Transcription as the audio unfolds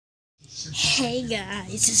Hey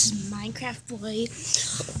guys, this is Minecraft Boy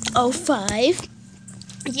 05.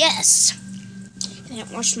 Yes, if you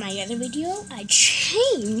haven't watched my other video, I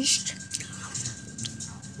changed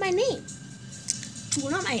my name.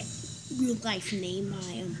 Well, not my real life name,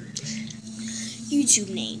 my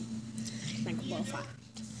YouTube name, Minecraft Boy 05.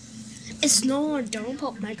 It's no longer Donald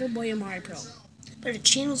Pope, Minecraft Boy, and Mario Pro, but the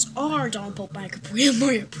channels are Donald Pope, Minecraft Boy, and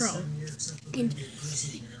Mario Pro. And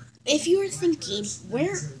if you are thinking,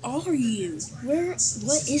 where are you?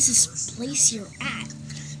 What is this place you're at?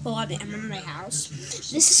 Well, I'm in my house.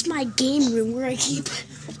 This is my game room where I keep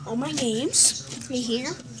all my games. Right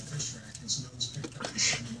here.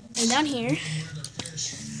 And down here.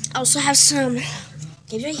 I also have some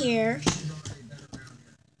games right here.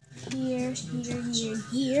 Here, and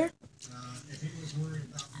here.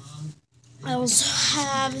 I also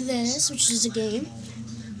have this, which is a game.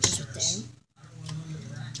 It's right there.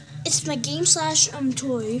 It's my game /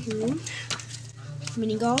 toy room.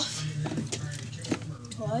 Mini golf.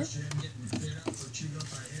 Toy.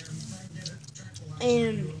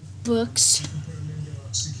 And books.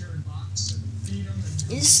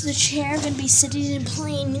 This is the chair I'm going to be sitting and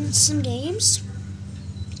playing some games.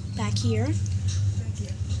 Back here. And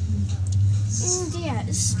yeah,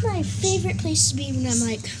 this is my favorite place to be when I'm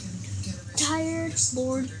like tired,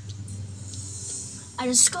 bored. I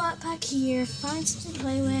just go out back here, find something to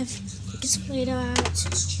play with, get some Play-Doh out,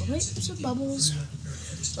 put some bubbles.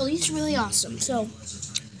 Well, these are really awesome. So,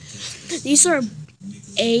 these are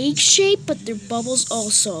egg shaped, but they're bubbles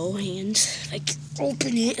also. And, like,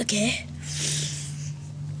 open it, okay?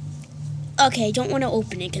 Okay, don't want to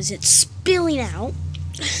open it because it's spilling out.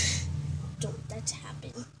 Don't want that to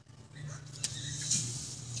happen.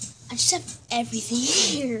 I just have everything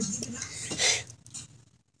here.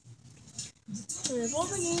 All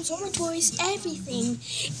my games, all my toys, everything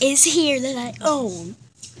is here that I own.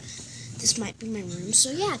 This might be my room.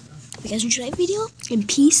 So yeah, if you guys enjoyed the video, and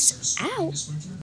peace out.